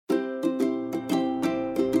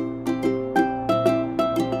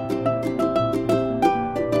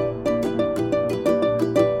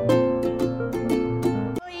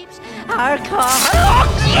our car. Oh,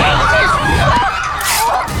 Jesus!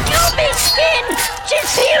 You big skin! She's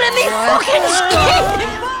feeling me fucking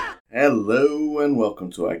skin! Hello and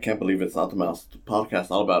welcome to I Can't Believe It's Not the Mouse, the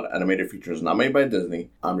podcast all about animated features not made by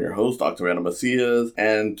Disney. I'm your host, Octaviano Macias,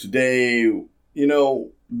 and today,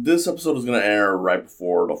 this episode is going to air right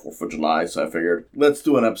before the 4th of July, so I figured let's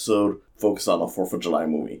do an episode focused on the 4th of July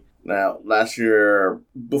movie. Now, last year,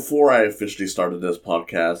 before I officially started this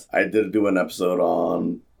podcast, I did do an episode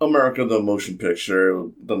on America the Motion Picture,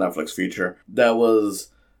 the Netflix feature, that was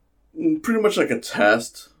pretty much like a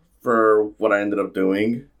test for what I ended up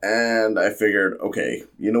doing. And I figured, okay,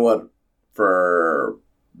 you know what? For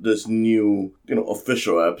this new,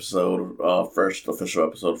 official episode, first official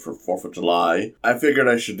episode for 4th of July, I figured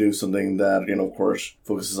I should do something that, of course,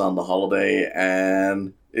 focuses on the holiday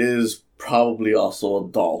and is probably also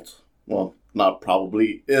adult. Well, not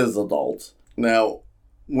probably, is adult. Now,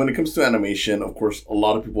 when it comes to animation, of course, a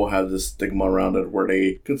lot of people have this stigma around it where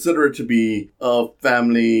they consider it to be a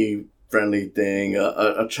family-friendly thing,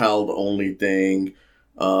 a child-only thing,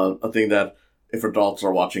 a thing that if adults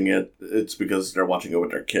are watching it, it's because they're watching it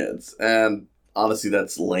with their kids. And honestly,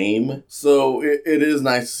 that's lame. So it is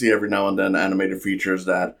nice to see every now and then animated features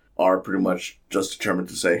that are pretty much just determined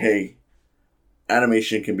to say, hey,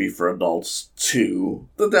 animation can be for adults too.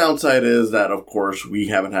 The downside is that, of course, we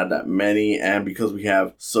haven't had that many, and because we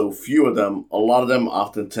have so few of them, a lot of them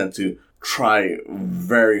often tend to try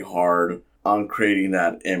very hard on creating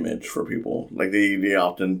that image for people. Like, they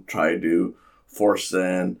often try to force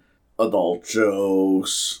in adult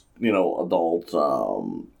jokes, adult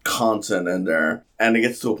content in there, and it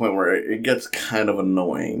gets to a point where it gets kind of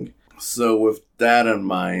annoying. So with that in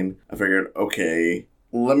mind, I figured, okay,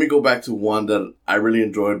 let me go back to one that I really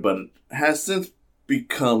enjoyed, but has since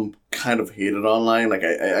become kind of hated online. Like,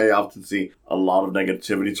 I often see a lot of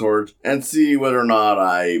negativity towards, and see whether or not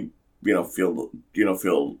I, feel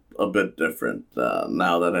a bit different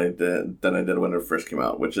now than I did when it first came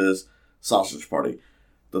out, which is Sausage Party,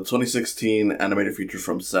 the 2016 animated feature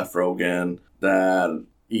from Seth Rogen that,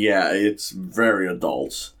 it's very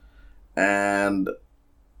adult. And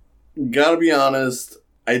gotta be honest,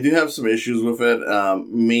 I do have some issues with it,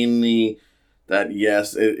 mainly that,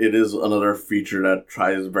 yes, it is another feature that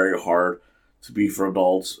tries very hard to be for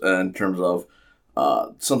adults in terms of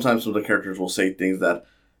sometimes some of the characters will say things that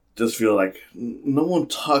just feel like no one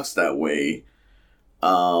talks that way,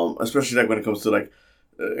 especially like when it comes to like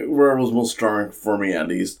where it was most jarring for me, at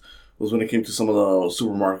least, was when it came to some of the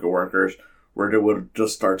supermarket workers where they would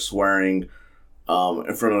just start swearing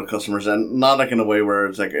in front of the customers, and not like in a way where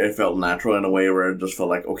it's like it felt natural, in a way where it just felt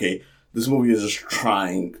like, okay, this movie is just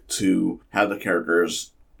trying to have the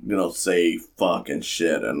characters, say fuck and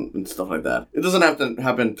shit and stuff like that. It doesn't have to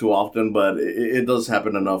happen too often, but it does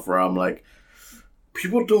happen enough where I'm like,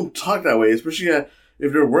 people don't talk that way, especially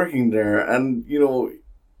if they're working there. And,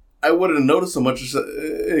 I wouldn't notice so much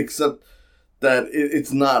except that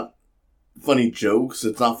it's not funny jokes,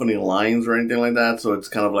 it's not funny lines or anything like that, so it's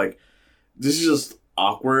kind of like, this is just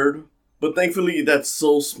awkward. But thankfully, that's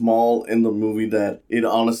so small in the movie that it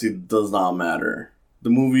honestly does not matter. The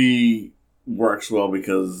movie works well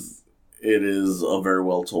because it is a very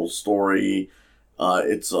well told story.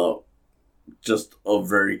 It's just a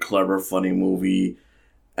very clever, funny movie.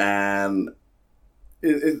 And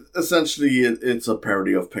it's a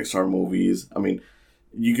parody of Pixar movies. I mean,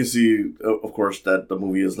 you can see, of course, that the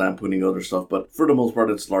movie is lampooning other stuff, but for the most part,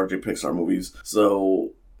 it's largely Pixar movies.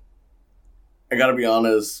 So I gotta be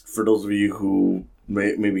honest, for those of you who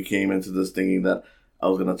maybe came into this thinking that I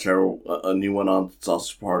was gonna tear a new one on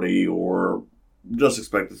Sausage Party, or just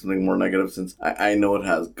expected something more negative, since I know it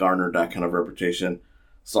has garnered that kind of reputation.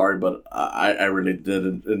 Sorry, but I really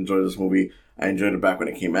did enjoy this movie. I enjoyed it back when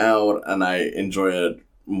it came out, and I enjoy it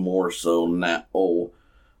more so now,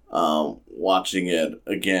 watching it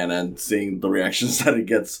again and seeing the reactions that it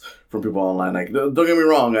gets from people online. Like, don't get me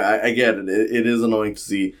wrong, I get it. It is annoying to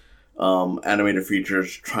see animated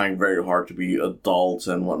features trying very hard to be adults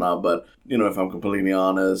and whatnot, but if I'm completely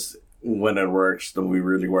honest, when it works, the movie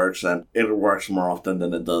really works, and it works more often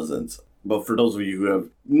than it doesn't. But for those of you who have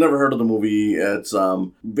never heard of the movie, it's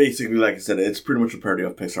basically, like I said, it's pretty much a parody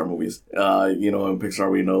of Pixar movies. In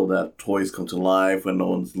Pixar we know that toys come to life when no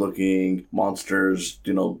one's looking. Monsters,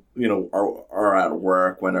 are at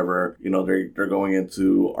work whenever they're going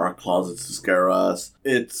into our closets to scare us.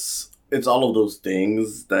 It's all of those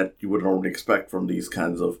things that you would normally expect from these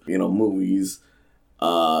kinds of movies,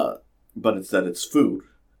 but instead it's food,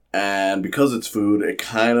 and because it's food, it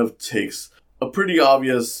kind of takes a pretty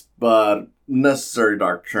obvious but necessary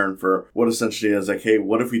dark turn for what essentially is like, hey,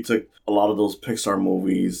 what if we took a lot of those Pixar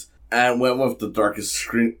movies and went with the darkest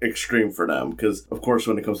extreme for them. Because, of course,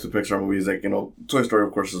 when it comes to Pixar movies, like, Toy Story,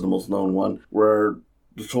 of course, is the most known one, where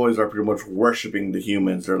the toys are pretty much worshipping the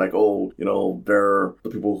humans. They're like, oh, they're the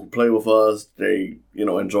people who play with us. They,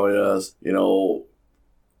 enjoy us.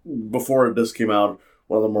 Before this came out,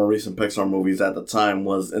 one of the more recent Pixar movies at the time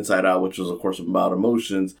was Inside Out, which was, of course, about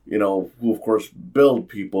emotions, who, of course, build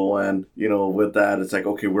people. And, with that, it's like,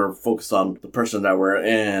 okay, we're focused on the person that we're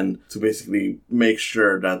in to basically make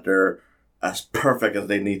sure that they're as perfect as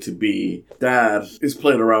they need to be. That is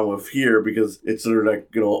played around with here because it's sort of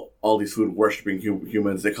like, all these food worshipping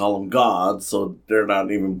humans, they call them gods, so they're not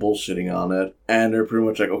even bullshitting on it. And they're pretty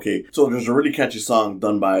much like, okay, so there's a really catchy song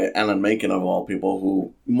done by Alan Menken, of all people,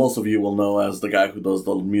 who most of you will know as the guy who does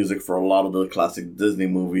the music for a lot of the classic Disney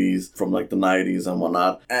movies from like the 90s and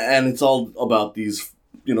whatnot. And it's all about these,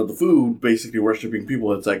 the food basically worshipping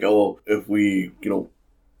people. It's like, oh, if we,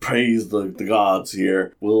 praise the gods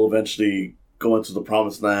here, we'll eventually go into the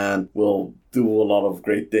promised land, we'll do a lot of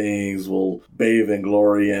great things, we'll bathe in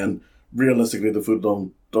glory, and realistically the food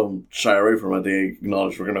don't shy away from it. They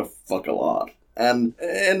acknowledge we're gonna fuck a lot. And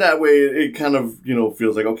in that way, it kind of,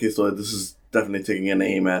 feels like, okay, so this is definitely taking an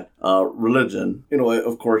aim at religion.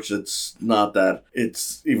 Of course, it's not that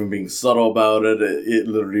it's even being subtle about it. It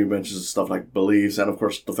literally mentions stuff like beliefs, and of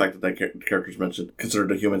course, the fact that characters mentioned consider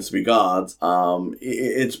the humans to be gods.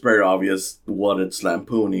 It's very obvious what it's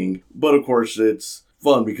lampooning, but of course, it's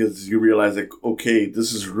fun because you realize, like, okay,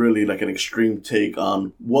 this is really like an extreme take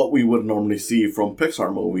on what we would normally see from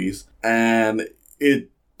Pixar movies, and it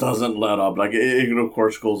doesn't let up. Like, it of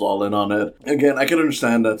course goes all in on it. Again, I can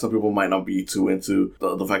understand that some people might not be too into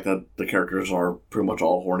the fact that the characters are pretty much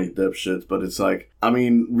all horny dipshits, but it's like, I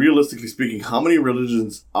mean, realistically speaking, how many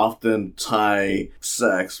religions often tie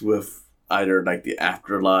sex with either like the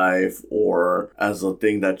afterlife or as a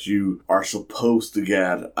thing that you are supposed to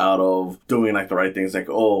get out of doing like the right things, like,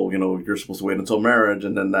 oh, you're supposed to wait until marriage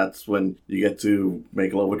and then that's when you get to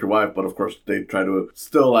make love with your wife. But of course they try to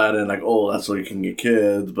still add in like, oh, that's so you can get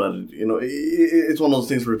kids. But it's one of those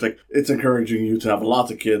things where it's like, it's encouraging you to have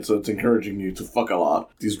lots of kids, so it's encouraging you to fuck a lot.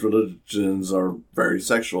 These religions are very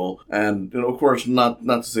sexual, and of course not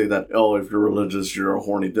to say that, oh, if you're religious you're a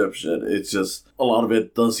horny dipshit. It's just a lot of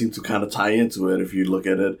it does seem to kind of tie into it if you look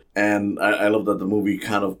at it, and I love that the movie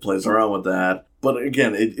kind of plays around with that. But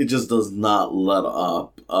again, it just does not let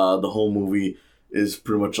up. The whole movie is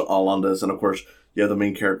pretty much all on this, and of course you have the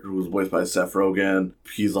main character who's voiced by Seth Rogen.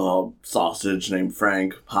 He's a sausage named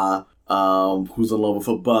Frank, who's in love with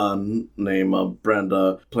a bun named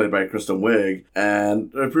Brenda, played by Kristen Wiig.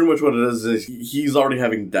 And pretty much what it is he's already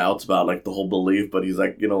having doubts about like the whole belief, but he's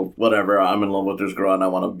like, whatever, I'm in love with this girl and I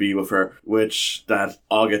want to be with her, which that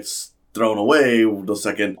all gets thrown away the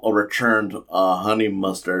second a returned honey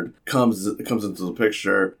mustard comes into the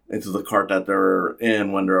picture, into the cart that they're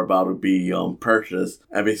in when they're about to be purchased,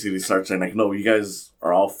 and basically starts saying like, no, you guys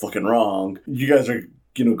are all fucking wrong. You guys are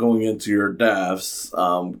going into your deaths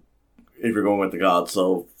if you're going with the gods,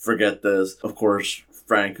 so forget this. Of course,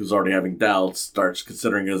 Frank, who's already having doubts, starts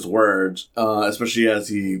considering his words, especially as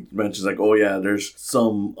he mentions like, oh yeah, there's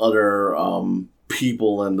some other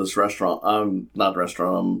people in this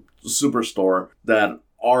superstore that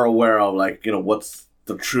are aware of like, what's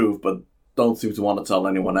the truth, but don't seem to want to tell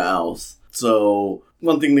anyone else. So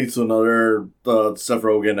one thing leads to another. The Seth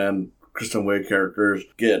Rogen and Kristen Wiig characters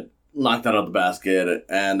get knocked out of the basket,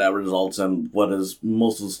 and that results in what is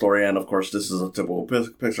most of the story. And of course, this is a typical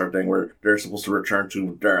Pixar thing where they're supposed to return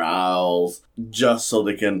to their owls just so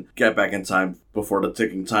they can get back in time before the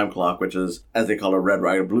ticking time clock, which is, as they call it, Red,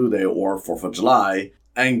 White, Blue Day or 4th of July,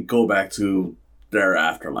 and go back to their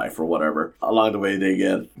afterlife or whatever. Along the way, they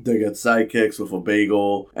get sidekicks with a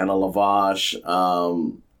bagel and a lavash.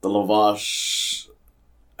 The lavash,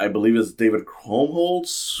 I believe, is David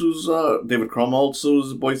Krumholtz,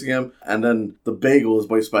 who's voicing him. And then the bagel is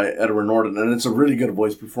voiced by Edward Norton, and it's a really good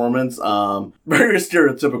voice performance. Very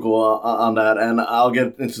stereotypical on that, and I'll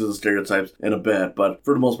get into the stereotypes in a bit. But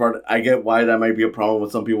for the most part, I get why that might be a problem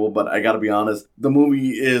with some people, but I gotta be honest, the movie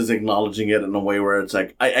is acknowledging it in a way where it's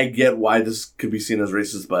like, I get why this could be seen as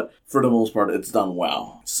racist, but for the most part, it's done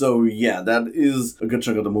well. So yeah, that is a good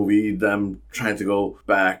chunk of the movie, them trying to go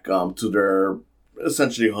back to their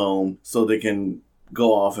essentially home so they can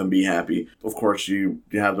go off and be happy. Of course, you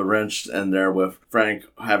have the wrench in there with Frank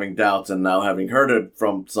having doubts and now having heard it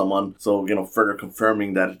from someone, so further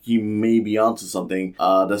confirming that he may be onto something.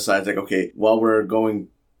 Decides like, okay, while we're going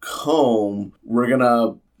home, we're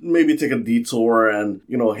gonna maybe take a detour and,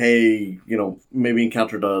 hey, maybe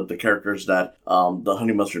encounter the characters that the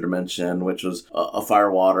Honey Mustard mentioned, which was a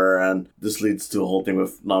Firewater, and this leads to a whole thing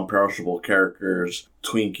with non-perishable characters,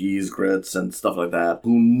 Twinkies, Grits, and stuff like that,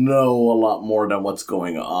 who know a lot more than what's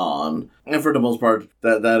going on. And for the most part,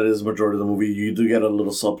 that is the majority of the movie. You do get a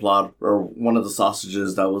little subplot, or one of the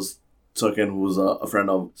sausages that was taken, who was a friend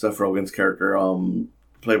of Seth Rogen's character,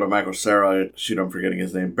 played by Michael Cera. Shoot, I'm forgetting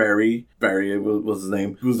his name. Barry was his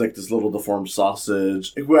name. Who's like this little deformed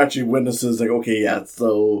sausage who actually witnesses, like, okay, yeah,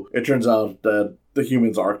 so it turns out that the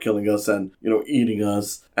humans are killing us and, eating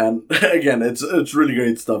us. And again, it's really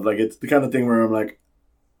great stuff. Like, it's the kind of thing where I'm like,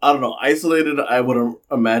 I don't know, isolated, I would have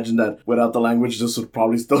imagined that without the language, this would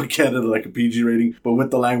probably still get it like a PG rating, but with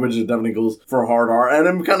the language, it definitely goes for a hard R, and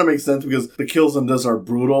it kind of makes sense because the kills in this are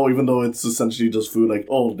brutal, even though it's essentially just food, like,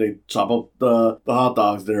 oh, they chop up the hot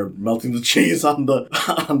dogs, they're melting the cheese on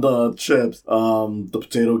the chips, the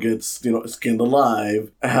potato gets, skinned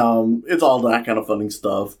alive, it's all that kind of funny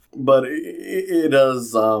stuff. But it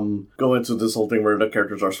does go into this whole thing where the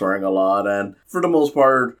characters are swearing a lot, and for the most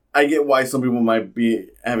part, I get why some people might be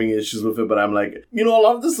having issues with it, but I'm like, a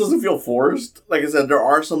lot of this doesn't feel forced. Like I said, there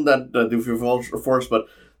are some that do feel forced, but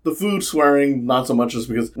the food swearing, not so much, just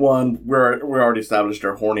because, one, we're already established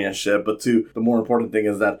they're horny as shit, but two, the more important thing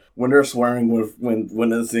is that when they're swearing when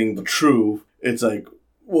witnessing the truth, it's like,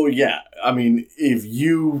 well, yeah, I mean, if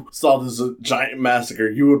you saw this giant massacre,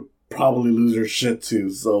 you would probably lose your shit too,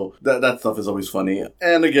 so that stuff is always funny.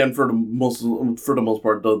 And again, for the most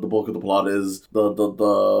part, the bulk of the plot is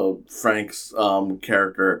the Frank's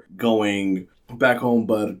character going back home,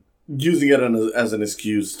 but using it as an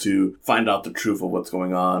excuse to find out the truth of what's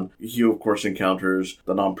going on. He, of course, encounters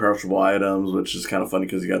the non-perishable items, which is kind of funny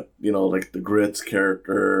because you got, like the Grits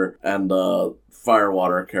character and the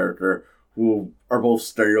Firewater character, who are both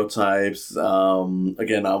stereotypes.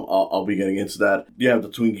 Again, I'll be getting into that. You have the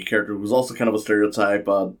Twinkie character, who's also kind of a stereotype.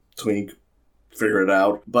 Twink, figure it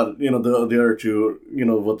out. But, the other two,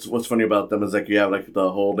 what's funny about them is, like, you have, like, the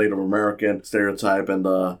whole Native American stereotype and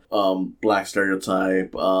the black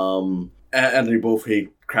stereotype. And they both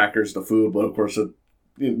hate crackers, the food, but, of course,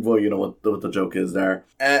 well, you know what the joke is there.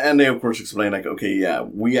 And they, of course, explain, like, okay, yeah,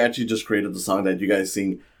 we actually just created the song that you guys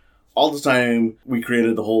sing all the time. We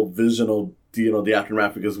created the whole vision of, the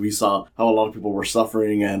aftermath because we saw how a lot of people were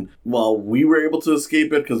suffering, and while we were able to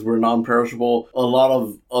escape it because we're non-perishable, a lot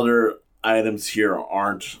of other items here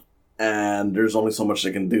aren't, and there's only so much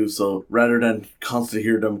they can do. So rather than constantly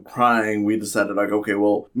hear them crying, we decided, like, okay,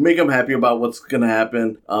 well, make them happy about what's gonna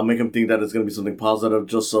happen, make them think that it's gonna be something positive,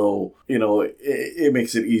 just so, it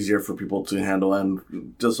makes it easier for people to handle,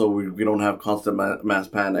 and just so we don't have constant mass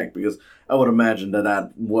panic, because I would imagine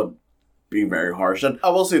that would be very harsh. And I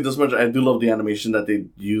will say this much, I do love the animation that they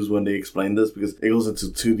use when they explain this, because it goes into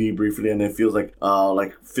 2D briefly and it feels like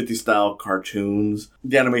 50 style cartoons.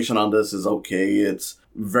 The animation on this is okay. It's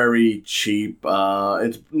very cheap.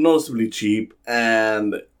 It's noticeably cheap,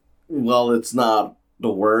 and well, it's not the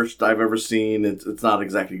worst I've ever seen. It's not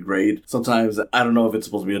exactly great. Sometimes, I don't know if it's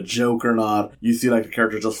supposed to be a joke or not, you see like the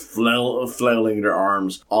characters just flailing their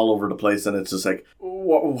arms all over the place, and it's just like,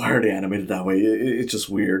 why are they animated that way? It's just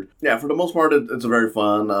weird. Yeah, for the most part, it's a very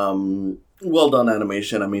fun, well done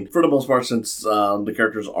animation. I mean, for the most part, since the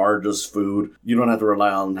characters are just food, you don't have to rely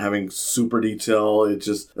on having super detail. It's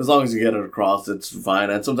just, as long as you get it across, it's fine.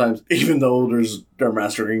 And sometimes, even though they're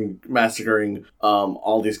massacring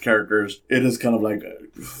all these characters, it is kind of like,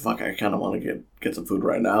 fuck, I kind of want to get some food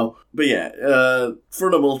right now. But yeah, for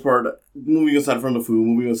the most part, moving aside from the food,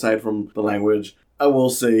 moving aside from the language, I will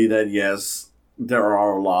say that yes, there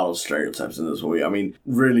are a lot of stereotypes in this movie. I mean,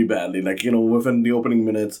 really badly. Like, within the opening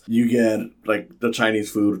minutes, you get, like, the Chinese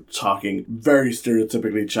food talking very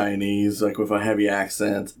stereotypically Chinese, like, with a heavy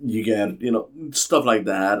accent. You get, stuff like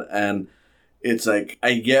that. And it's like,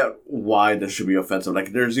 I get why this should be offensive.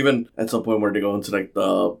 Like, there's even at some point where they go into, like,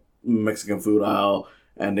 the Mexican food aisle,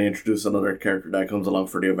 and they introduce another character that comes along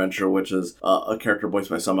for the adventure, which is a character voiced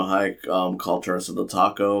by Salma Hayek, called Teresa the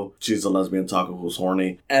Taco. She's a lesbian taco who's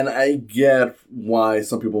horny. And I get why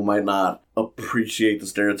some people might not appreciate the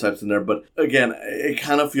stereotypes in there, but again, it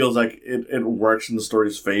kind of feels like it works in the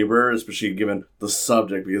story's favor, especially given the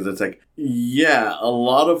subject, because it's like, yeah, a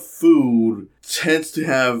lot of food tends to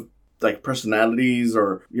have, like, personalities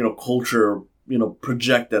or, culture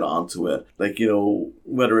projected onto it. Like,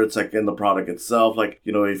 whether it's like in the product itself, like,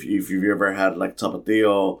 if you've ever had like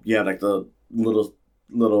Tapatio, you have like the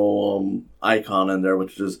little icon in there,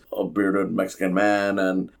 which is a bearded Mexican man,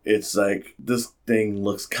 and it's like, this thing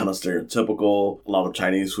looks kind of stereotypical. A lot of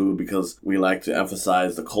Chinese food, because we like to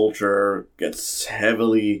emphasize the culture,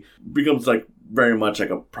 becomes like very much like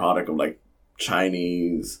a product of like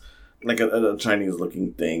Chinese, like a Chinese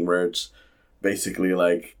looking thing where it's basically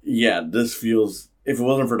like, yeah, this feels, if it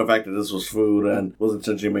wasn't for the fact that this was food and was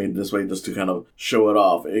intentionally made this way just to kind of show it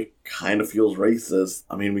off, it kind of feels racist.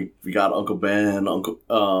 I mean, we got Uncle Ben,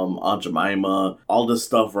 Aunt Jemima, all this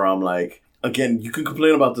stuff where I'm like, again, you can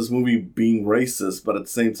complain about this movie being racist, but at the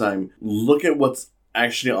same time, look at what's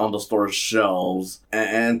actually on the store shelves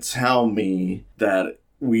and tell me that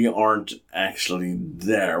we aren't actually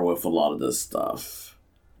there with a lot of this stuff.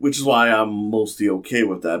 Which is why I'm mostly okay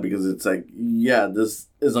with that, because it's like, yeah, this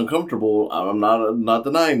is uncomfortable. I'm not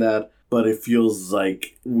denying that, but it feels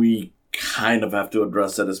like we kind of have to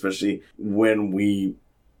address it, especially when we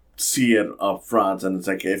see it up front. And it's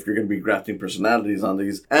like, if you're going to be grafting personalities on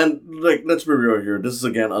these, and like, let's be real here, this is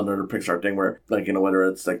again another Pixar thing where, like, you know, whether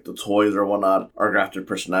it's like the toys or whatnot are grafted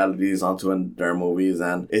personalities onto in their movies,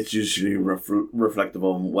 and it's usually reflective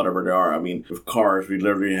of whatever they are. I mean, with Cars, we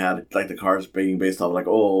literally had like the cars being based off like,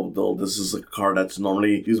 oh, this is a car that's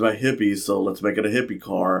normally used by hippies, so let's make it a hippie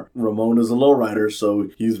car. Ramon is a lowrider, so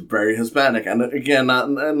he's very Hispanic. And again,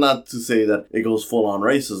 not to say that it goes full on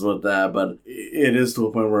racist with that, but it is to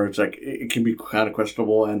a point where it's like, it can be kind of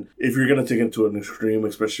questionable, and if you're going to take it to an extreme,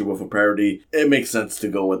 especially with a parody, it makes sense to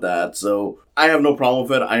go with that. So I have no problem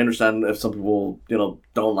with it. I understand if some people, you know,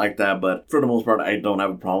 don't like that, but for the most part, I don't have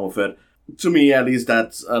a problem with it. To me, at least,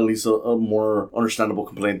 that's at least a more understandable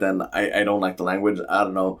complaint than I don't like the language. I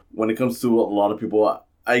don't know. When it comes to a lot of people,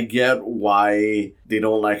 I get why they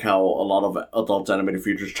don't like how a lot of adult animated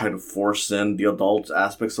features try to force in the adult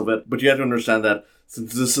aspects of it, but you have to understand that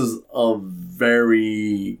since this is a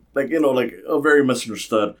very, like, you know, like a very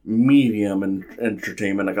misunderstood medium and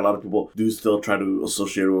entertainment, like a lot of people do still try to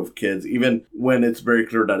associate it with kids, even when it's very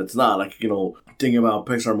clear that it's not. Like, you know, thinking about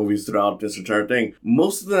Pixar movies throughout this entire thing,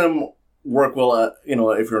 most of them work well at, you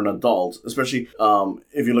know, if you're an adult, especially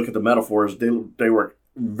if you look at the metaphors, they work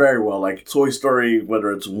very well. Like Toy Story,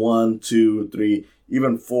 whether it's 1, 2, 3,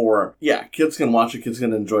 even 4, yeah, kids can watch it, kids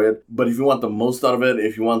can enjoy it, but if you want the most out of it,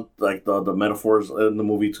 if you want like the metaphors in the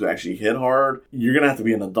movie to actually hit hard, you're gonna have to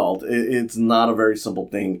be an adult. It's not a very simple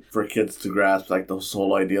thing for kids to grasp, like this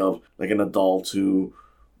whole idea of like an adult who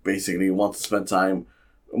basically wants to spend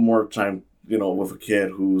more time, you know, with a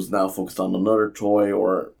kid who's now focused on another toy,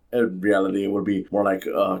 or in reality, it would be more like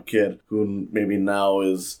a kid who maybe now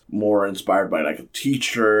is more inspired by like a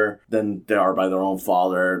teacher than they are by their own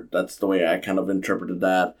father. That's the way I kind of interpreted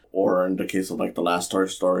that. Or in the case of like the last Toy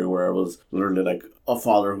Story, where it was literally like a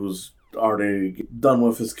father who's already done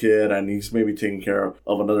with his kid and he's maybe taking care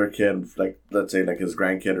of another kid, like let's say like his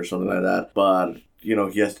grandkid or something like that. But, you know,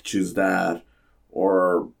 he has to choose that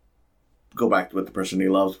or go back with the person he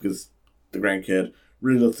loves, because the grandkid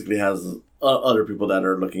realistically has other people that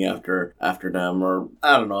are looking after them, or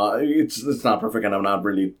I don't know. It's not perfect, and I'm not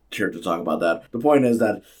really here to talk about that. The point is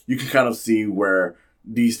that you can kind of see where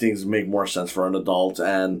these things make more sense for an adult,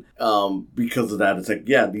 and because of that, it's like,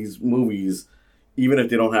 yeah, these movies, even if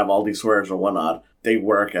they don't have all these swears or whatnot, they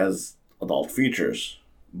work as adult features.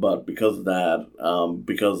 But because of that,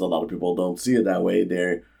 because a lot of people don't see it that way,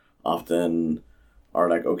 they often are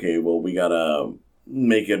like, okay, well, we gotta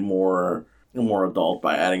make it more adult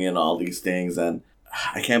by adding in all these things, and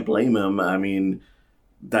I can't blame him. I mean,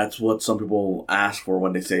 that's what some people ask for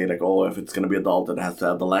when they say like, oh, if it's going to be adult, it has to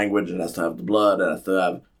have the language, it has to have the blood, it has to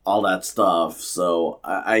have all that stuff. So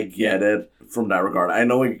I get it from that regard. I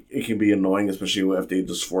know it can be annoying, especially if they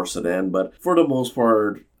just force it in, but for the most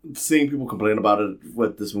part, seeing people complain about it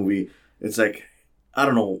with this movie, it's like, I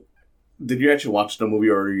don't know, did you actually watch the movie,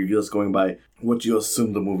 or are you just going by what you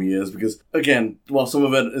assume the movie is? Because, again, while some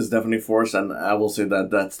of it is definitely forced, and I will say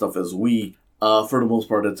that stuff is weak, for the most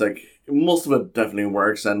part, it's like, most of it definitely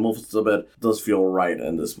works, and most of it does feel right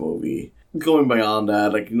in this movie. Going beyond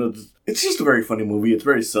that, like, you know, it's just a very funny movie. It's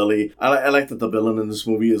very silly. I like that the villain in this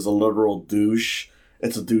movie is a literal douche.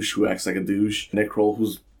 It's a douche who acts like a douche. Nick Kroll,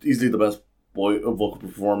 who's easily the best vocal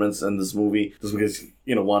performance in this movie, just because,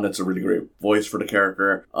 you know, one, it's a really great voice for the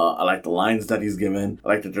character. I like the lines that he's given. I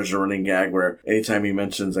like that there's a running gag where anytime he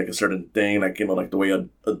mentions like a certain thing, like, you know, like the way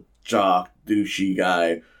a jock douchey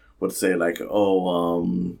guy would say like, oh,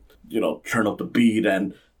 you know, turn up the beat,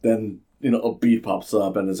 and then, you know, a beat pops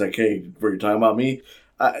up and it's like, hey, were you talking about me?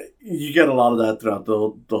 You get a lot of that throughout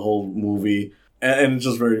the whole movie, and it's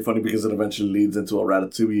just very funny because it eventually leads into a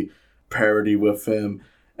Ratatouille parody with him.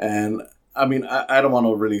 And I mean, I don't want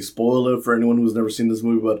to really spoil it for anyone who's never seen this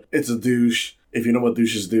movie, but it's a douche. If you know what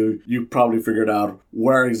douches do, you probably figured out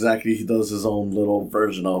where exactly he does his own little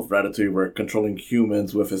version of Ratatouille, where controlling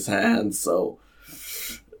humans with his hands. So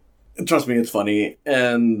trust me, it's funny.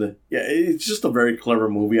 And yeah, it's just a very clever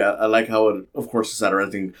movie. I like how it, of course, is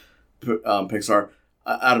satirizing Pixar.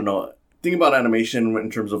 I don't know. Think about animation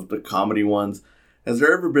in terms of the comedy ones. Has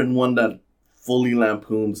there ever been one that fully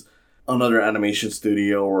lampoons another animation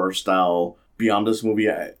studio or style beyond this movie?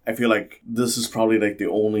 I feel like this is probably like the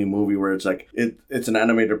only movie where it's like it's an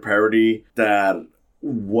animated parody that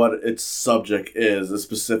what its subject is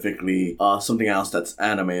specifically something else that's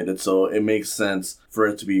animated, so it makes sense for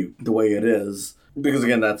it to be the way it is. Because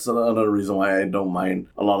again, that's another reason why I don't mind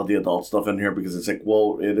a lot of the adult stuff in here, because it's like,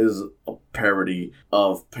 well, it is a parody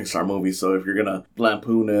of Pixar movies, so if you're gonna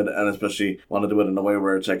lampoon it, and especially want to do it in a way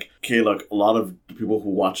where it's like, okay, look, a lot of the people who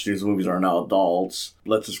watch these movies are now adults,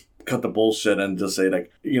 let's just cut the bullshit and just say,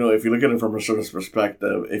 like, you know, if you look at it from a certain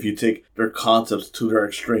perspective, if you take their concepts to their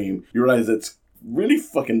extreme, you realize it's really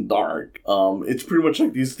fucking dark. It's pretty much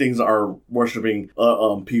like these things are worshipping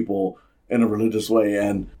people in a religious way,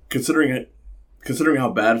 and considering how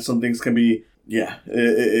bad some things can be, yeah,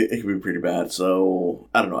 it can be pretty bad. So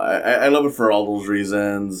I don't know. I love it for all those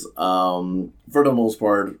reasons. For the most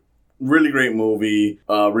part, really great movie.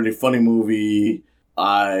 Really funny movie.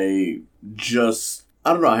 I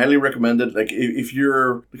don't know. I highly recommend it. Like if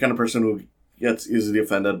you're the kind of person who gets easily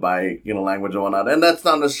offended by, you know, language and whatnot, and that's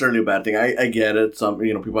not necessarily a bad thing. I get it. Some,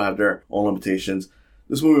 you know, people have their own limitations.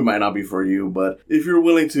 This movie might not be for you, but if you're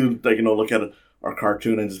willing to, like, you know, look at our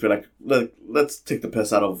cartoon and just be like, let's take the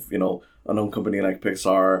piss out of, you know, a known company like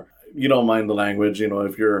Pixar. You don't mind the language, you know,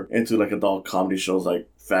 if you're into like adult comedy shows like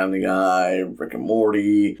Family Guy, Rick and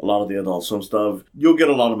Morty, a lot of the Adult Swim stuff, you'll get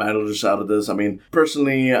a lot of mileage out of this. I mean,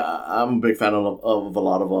 personally, I'm a big fan of a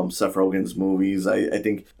lot of Seth Rogen's movies. I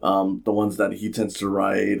think the ones that he tends to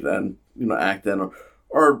write and, you know, act in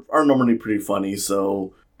are normally pretty funny.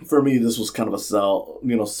 So for me, this was kind of a sold,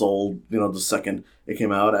 you know, the second it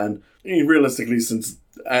came out. And realistically, since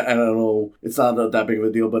I don't know, it's not that big of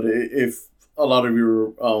a deal, but if a lot of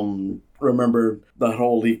you remember that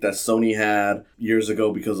whole leak that Sony had years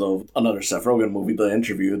ago because of another Seth Rogen movie, The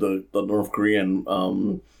Interview, the North Korean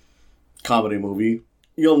comedy movie,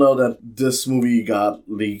 you'll know that this movie got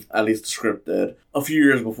leaked, at least scripted, a few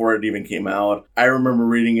years before it even came out. I remember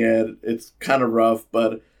reading it. It's kind of rough,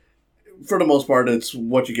 but for the most part, it's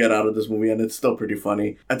what you get out of this movie, and it's still pretty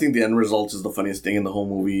funny. I think the end result is the funniest thing in the whole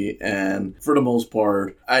movie, and for the most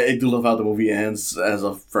part, I do love how the movie ends as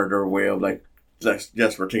a further way of, like,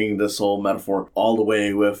 yes, we're taking this whole metaphor all the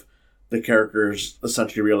way with the characters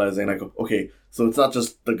essentially realizing, like, okay, so it's not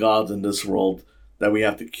just the gods in this world that we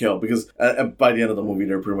have to kill, because by the end of the movie,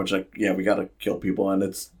 they're pretty much like, yeah, we gotta kill people, and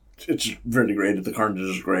it's really great. The carnage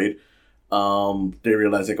is great. They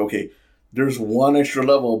realize, like, okay, there's one extra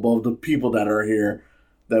level above the people that are here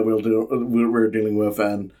that we're dealing with,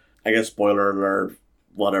 and I guess spoiler alert,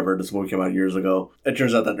 whatever, this movie came out years ago. It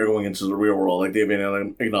turns out that they're going into the real world. Like, they've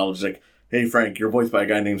been acknowledged, like, hey, Frank, you're voiced by a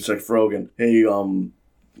guy named Seth Rogen. Hey,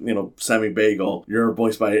 you know, Sammy Bagel, you're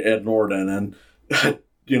voiced by Ed Norton, and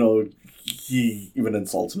you know, he even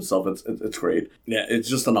insults himself. It's great. Yeah, it's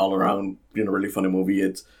just an all around, you know, really funny movie.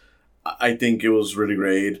 I think it was really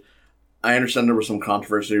great. I understand there was some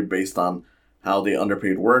controversy based on how they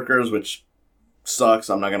underpaid workers, which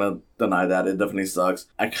sucks. I'm not going to deny that. It definitely sucks.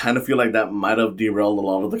 I kind of feel like that might have derailed a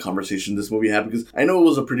lot of the conversation this movie had, because I know it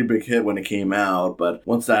was a pretty big hit when it came out, but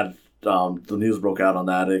once that the news broke out on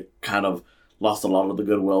that, it kind of lost a lot of the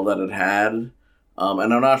goodwill that it had.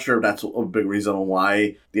 And I'm not sure if that's a big reason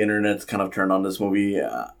why the internet's kind of turned on this movie.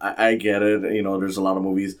 I get it. You know, there's a lot of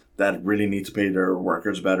movies that really need to pay their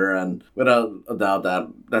workers better, and without a doubt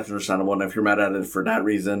that's understandable. And if you're mad at it for that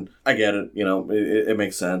reason, I get it. You know, it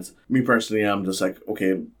makes sense. Me personally, I'm just like,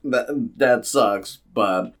 okay, that sucks,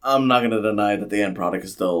 but I'm not going to deny that the end product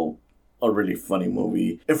is still a really funny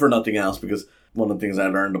movie, if for nothing else, because one of the things I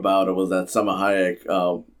learned about it was that Salma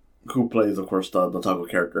Hayek, who plays, of course, the Taco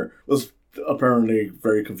character, was apparently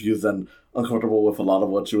very confused and uncomfortable with a lot of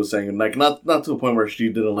what she was saying, and like not to the point where she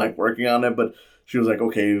didn't like working on it, but she was like,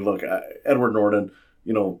 okay, look, Edward Norton,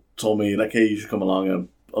 you know, told me, like, hey, you should come along and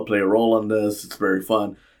I'll play a role on this, it's very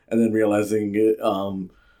fun. And then realizing it,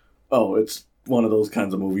 it's one of those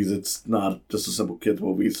kinds of movies, it's not just a simple kids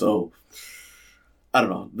movie. So I don't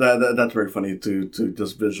know, that's very funny to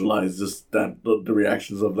just visualize just that the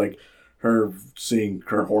reactions of, like, her seeing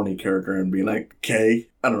her horny character and being like, okay.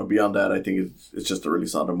 I don't know, beyond that, I think it's just a really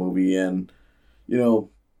solid movie. And, you know,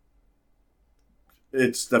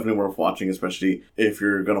 it's definitely worth watching, especially if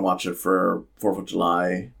you're going to watch it for 4th of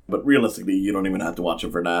July. But realistically, you don't even have to watch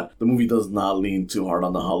it for that. The movie does not lean too hard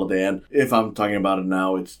on the holiday. And if I'm talking about it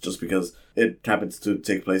now, it's just because it happens to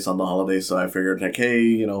take place on the holiday. So I figured, like,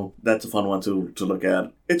 hey, that's a fun one to look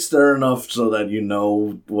at. It's there enough so that you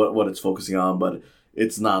know what it's focusing on, but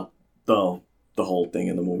it's not the whole thing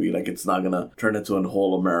in the movie. Like, it's not going to turn into a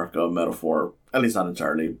whole America metaphor. At least not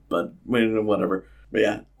entirely, but whatever. But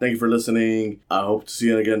yeah, thank you for listening. I hope to see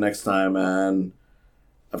you again next time, and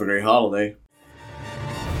have a great holiday.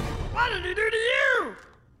 What did he do to you?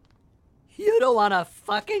 You don't wanna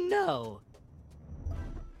fucking know.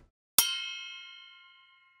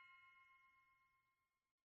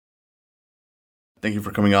 Thank you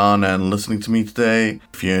for coming on and listening to me today.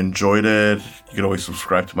 If you enjoyed it, you can always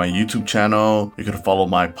subscribe to my YouTube channel. You can follow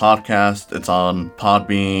my podcast. It's on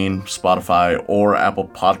Podbean, Spotify, or Apple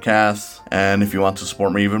Podcasts. And if you want to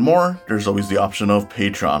support me even more, there's always the option of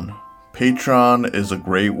Patreon. Patreon is a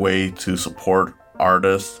great way to support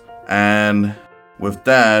artists. And with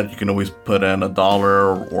that, you can always put in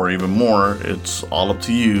 $1 or even more. It's all up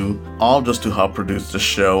to you, all just to help produce the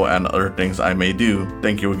show and other things I may do.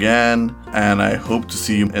 Thank you again, and I hope to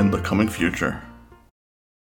see you in the coming future.